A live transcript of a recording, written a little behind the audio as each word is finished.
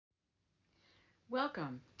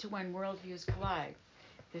Welcome to When Worldviews Collide.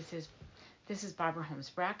 This is this is Barbara Holmes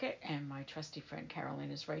Brackett, and my trusty friend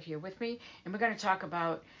Carolyn is right here with me, and we're going to talk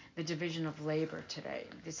about the division of labor today.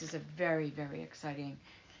 This is a very, very exciting.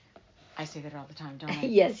 I say that all the time, don't I?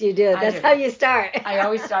 Yes, you do. That's how you start. I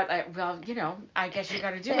always start like, well, I guess you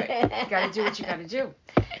got to do it. You got to do what you got to do.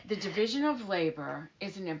 The division of labor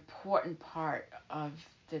is an important part of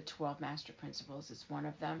the 12 master principles. It's one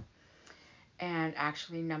of them, and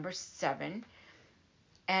actually number 7.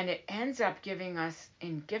 And it ends up giving us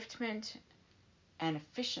engiftment and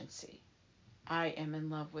efficiency. I am in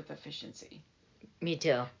love with efficiency. Me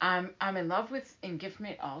too. I'm in love with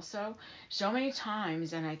engiftment also. So many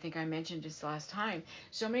times, and I think I mentioned this last time,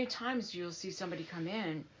 so many times you'll see somebody come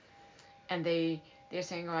in and they're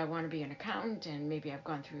saying, oh, I want to be an accountant, and maybe I've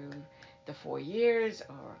gone through the 4 years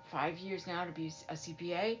or 5 years now to be a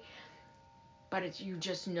CPA. But you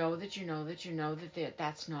just know that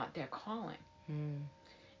that's not their calling.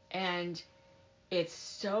 And it's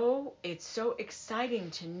so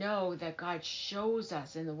exciting to know that God shows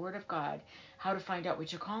us in the Word of God how to find out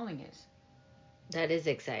what your calling is. That is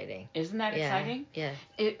exciting. Isn't that exciting? Yeah.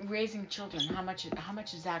 Raising children, how much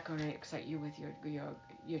is that going to excite you with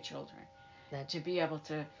your children? To be able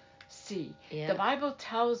to see. Yeah. The Bible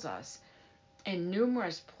tells us in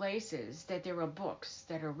numerous places that there are books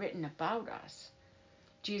that are written about us.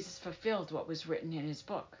 Jesus fulfilled what was written in his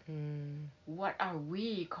book. What are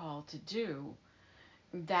we called to do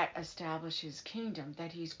that establish his kingdom,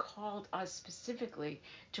 that he's called us specifically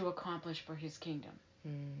to accomplish for his kingdom?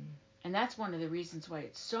 And that's one of the reasons why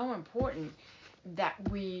it's so important that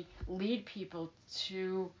we lead people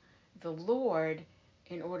to the Lord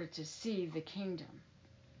in order to see the kingdom.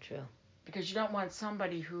 True. Because you don't want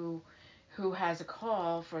somebody who has a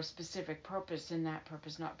call for a specific purpose and that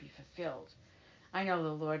purpose not be fulfilled. I know the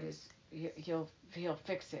Lord he'll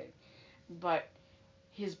fix it, but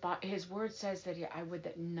his word says that I would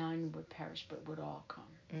that none would perish but would all come.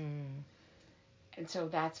 And so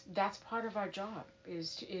that's part of our job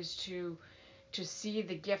is to see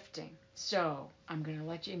the gifting. So I'm going to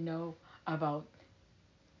let you know about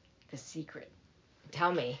the secret.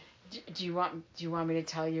 Tell me. Do you want me to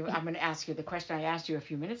tell you? I'm going to ask you the question I asked you a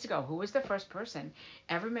few minutes ago. Who was the first person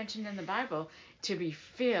ever mentioned in the Bible to be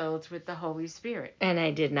filled with the Holy Spirit? And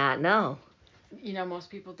I did not know. Most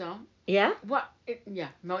people don't. Yeah?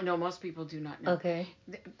 No, most people do not know. Okay.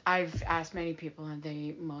 I've asked many people,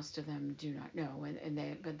 and most of them do not know,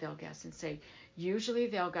 but they'll guess and say. Usually,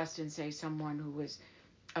 they'll guess and say someone who was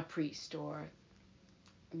a priest or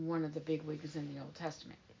one of the bigwigs in the Old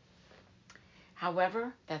Testament.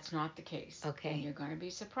 However, that's not the case. Okay. And you're going to be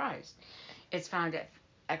surprised. It's found at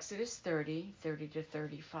Exodus 30 to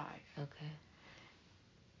 35. Okay.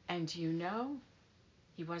 And do you know,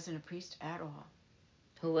 he wasn't a priest at all.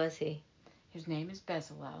 Who was he? His name is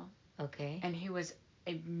Bezalel. Okay. And he was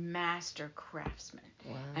a master craftsman.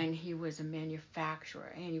 Wow. And he was a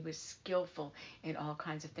manufacturer. And he was skillful in all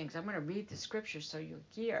kinds of things. I'm going to read the scripture so you'll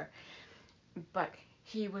hear. But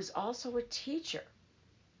he was also a teacher.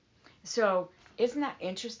 So isn't that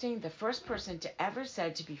interesting? The first person to ever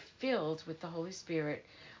said to be filled with the Holy Spirit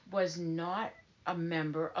was not a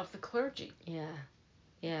member of the clergy. Yeah.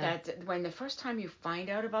 Yeah. That when the first time you find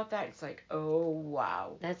out about that, it's like, oh,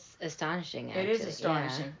 wow. That's astonishing, actually. It is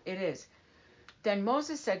astonishing. Yeah. It is. Then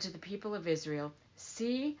Moses said to the people of Israel,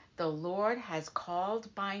 see, the Lord has called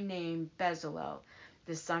by name Bezalel,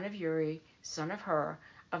 the son of Uri, son of Hur,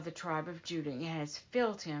 of the tribe of Judah, and has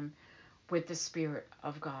filled him with the Spirit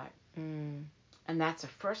of God. And that's the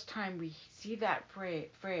first time we see that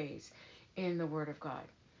phrase in the Word of God.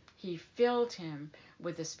 He filled him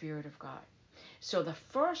with the Spirit of God. So the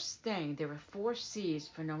first thing, there are 4 C's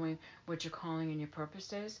for knowing what your calling and your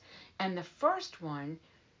purpose is. And the first one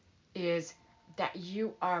is that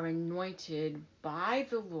you are anointed by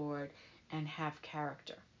the Lord and have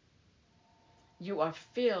character. You are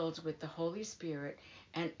filled with the Holy Spirit,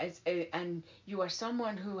 and you are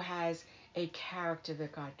someone who has a character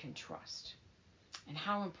that God can trust. And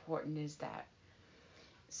how important is that?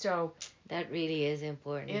 So that really is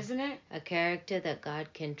important, isn't it? A character that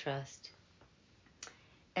God can trust.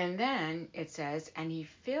 And then it says, and he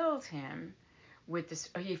filled him with the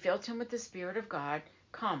Spirit of God,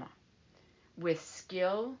 with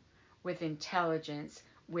skill, with intelligence,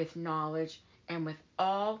 with knowledge, and with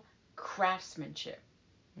all craftsmanship.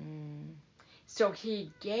 So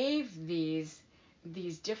he gave these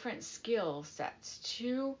different skill sets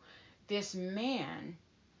to this man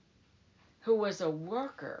who was a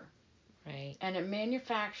worker, right, and a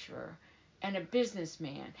manufacturer and a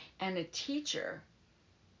businessman and a teacher.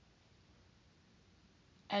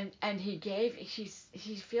 And he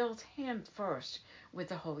filled him first with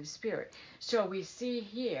the Holy Spirit. So we see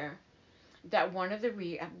here that one of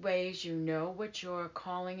the ways you know what your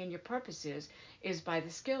calling and your purpose is by the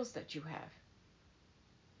skills that you have.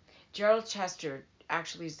 Gerald Chester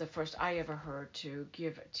actually is the first I ever heard to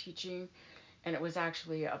give a teaching, and it was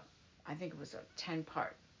actually I think it was a 10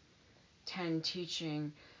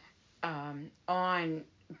 teaching on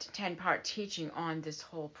 10-part teaching on this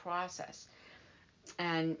whole process.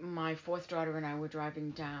 And my fourth daughter and I were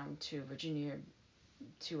driving down to Virginia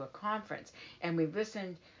to a conference, and we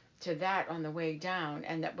listened to that on the way down,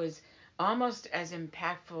 and that was almost as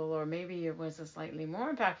impactful, or maybe it was a slightly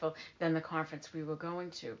more impactful than the conference we were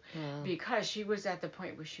going to. Wow. Because she was at the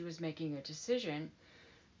point where she was making a decision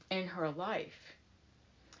in her life.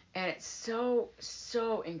 And it's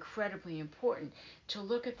so incredibly important to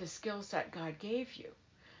look at the skill set God gave you.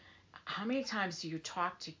 How many times do you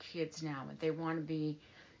talk to kids now and they want to be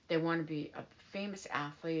a famous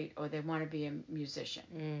athlete, or they want to be a musician?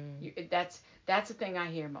 That's the thing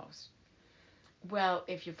I hear most. Well,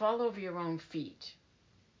 if you fall over your own feet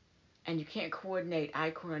and you can't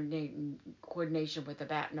eye coordination with a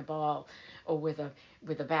bat and a ball, or with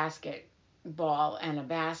a basketball and a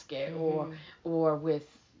basket, or with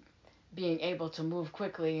being able to move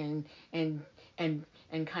quickly and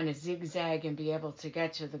kind of zigzag and be able to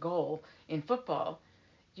get to the goal in football,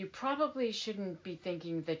 you probably shouldn't be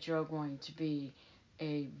thinking that you're going to be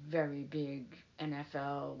a very big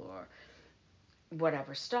NFL or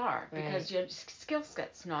whatever star, because your skill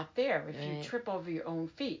set's not there. If you trip over your own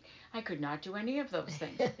feet, I could not do any of those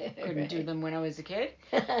things. Couldn't do them when I was a kid,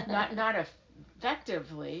 not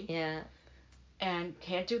effectively. Yeah. And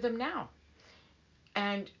can't do them now.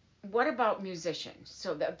 And what about musicians?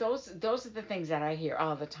 So those are the things that I hear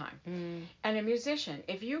all the time. And a musician,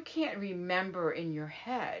 if you can't remember in your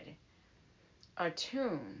head a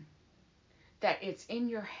tune, that it's in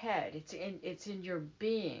your head, it's in your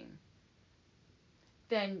being,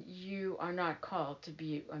 then you are not called to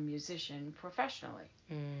be a musician professionally.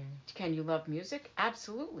 Can you love music?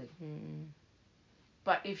 Absolutely.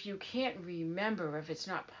 But if you can't remember, if it's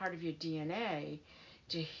not part of your DNA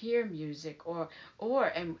to hear music, or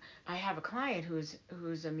and I have a client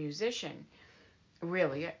who's a musician.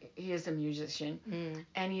 Really, he is a musician.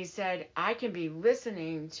 And he said, I can be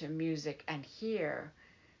listening to music and hear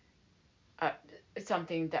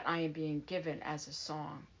something that I am being given as a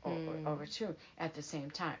song or a tune at the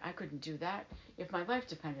same time. I couldn't do that if my life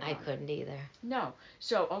depended on it. I couldn't either. No.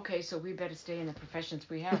 So, okay, so we better stay in the professions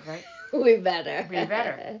we have, right? We better. We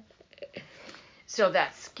better. So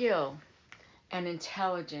that skill and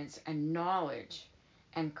intelligence and knowledge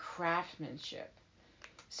and craftsmanship.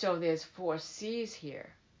 So there's 4 C's here.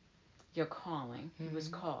 Your calling, he was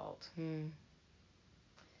called.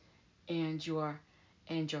 And your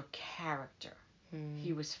character.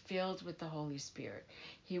 He was filled with the Holy Spirit.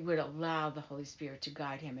 He would allow the Holy Spirit to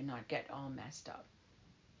guide him and not get all messed up.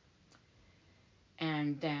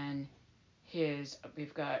 And then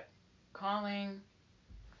we've got calling,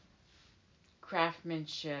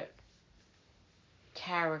 craftsmanship,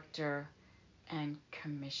 character, and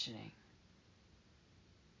commissioning.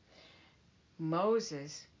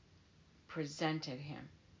 Moses presented him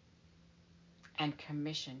and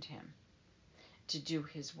commissioned him to do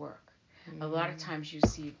his work. A lot of times you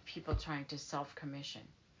see people trying to self-commission.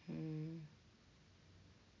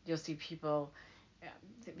 You'll see people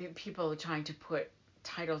trying to put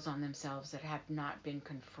titles on themselves that have not been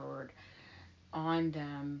conferred on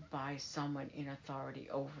them by someone in authority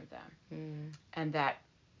over them. And that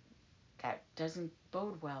doesn't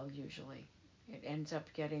bode well usually. It ends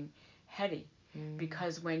up getting heady.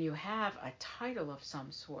 Because when you have a title of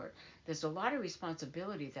some sort, there's a lot of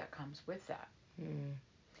responsibility that comes with that.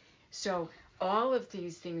 So all of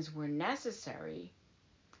these things were necessary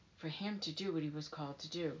for him to do what he was called to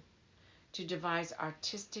do. To devise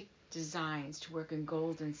artistic designs, to work in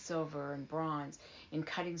gold and silver and bronze, in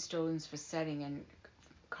cutting stones for setting and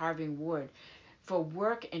carving wood, for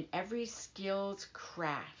work in every skilled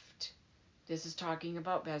craft. This is talking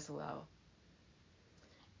about Bezalel.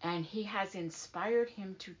 And he has inspired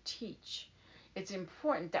him to teach. It's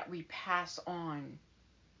important that we pass on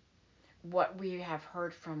what we have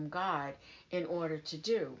heard from God in order to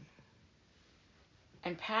do,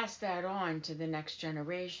 and pass that on to the next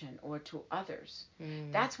generation or to others.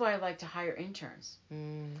 That's why I like to hire interns,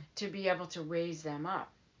 to be able to raise them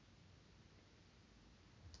up.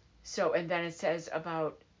 So, and then it says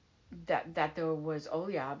about that there was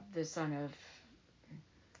Oliab, the son of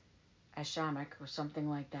Ashamach or something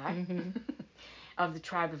like that, of the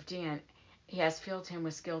tribe of Dan. He has filled him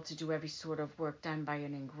with skill to do every sort of work done by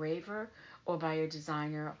an engraver or by a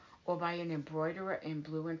designer, or by an embroiderer in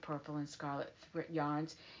blue and purple and scarlet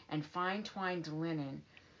yarns and fine twined linen,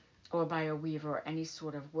 or by a weaver or any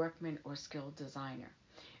sort of workman or skilled designer.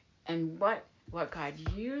 And what God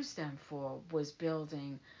used them for was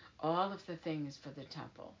building all of the things for the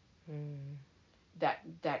temple.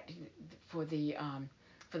 That for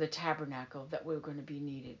the tabernacle that were going to be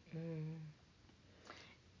needed.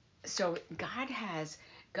 So God has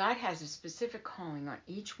a specific calling on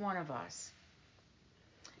each one of us,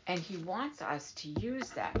 and He wants us to use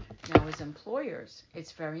that. Now, as employers,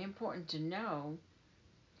 it's very important to know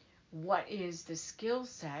what is the skill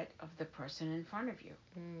set of the person in front of you,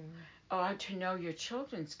 or to know your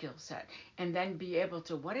children's skill set, and then be able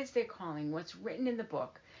to, what is their calling, what's written in the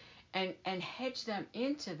book, and hedge them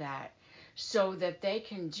into that so that they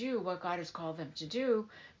can do what God has called them to do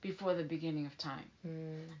before the beginning of time.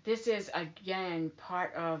 This is, again,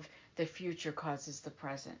 part of the future causes the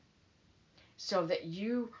present. So that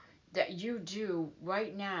you do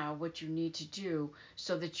right now what you need to do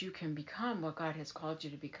so that you can become what God has called you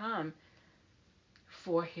to become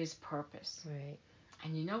for His purpose. Right.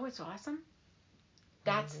 And you know what's awesome?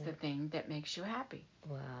 That's the thing that makes you happy.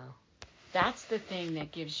 Wow. That's the thing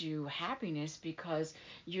that gives you happiness, because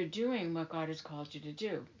you're doing what God has called you to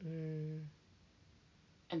do.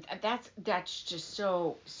 And that's just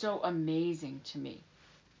so amazing to me.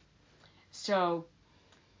 So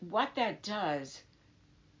what that does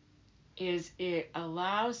is it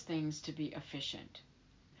allows things to be efficient.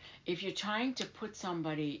 If you're trying to put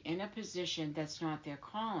somebody in a position that's not their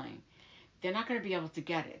calling, they're not going to be able to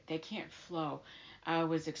get it. They can't flow. I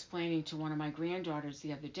was explaining to one of my granddaughters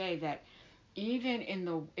the other day that even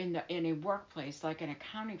in a workplace like an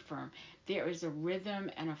accounting firm, there is a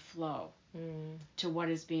rhythm and a flow to what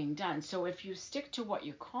is being done. So if you stick to what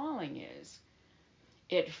your calling is,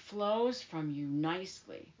 it flows from you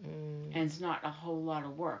nicely, and it's not a whole lot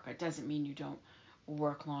of work. It doesn't mean you don't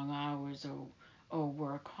work long hours or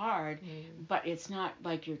work hard, but it's not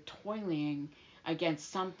like you're toiling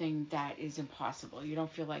against something that is impossible. You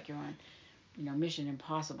don't feel like you're on, Mission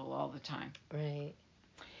Impossible all the time. Right.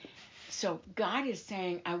 So God is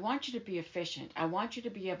saying, I want you to be efficient. I want you to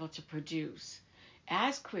be able to produce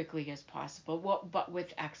as quickly as possible, but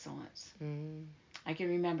with excellence. I can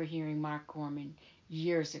remember hearing Mark Gorman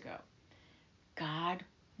years ago. God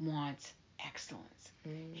wants excellence.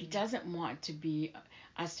 He doesn't want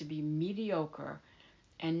us to be mediocre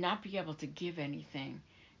and not be able to give anything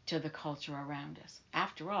to the culture around us.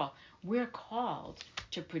 After all, we're called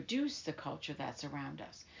to produce the culture that's around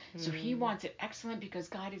us. So He wants it excellent because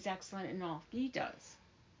God is excellent in all He does.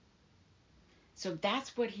 So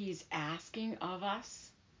that's what He's asking of us,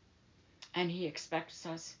 and He expects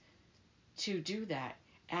us to do that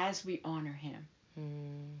as we honor Him.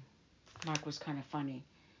 Mark was kind of funny.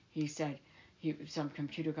 He said, some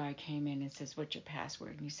computer guy came in and says, "What's your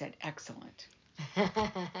password?" And he said, "Excellent."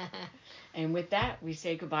 And with that, we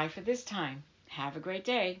say goodbye for this time. Have a great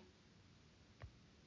day.